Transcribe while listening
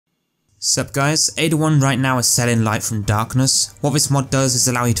Sup guys, Ada-1 right now is selling Light from Darkness. What this mod does is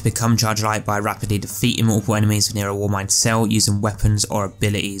allow you to become Charge Light by rapidly defeating multiple enemies near a Warmind cell using weapons or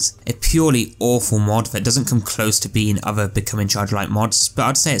abilities. A purely awful mod that doesn't come close to being other Becoming Charge Light mods, but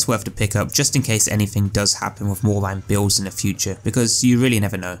I'd say it's worth the pickup just in case anything does happen with Warmind builds in the future, because you really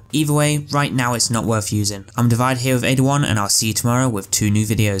never know. Either way, right now it's not worth using. I'm Divide here with Ada-1 and I'll see you tomorrow with 2 new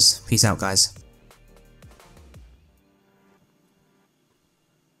videos. Peace out guys.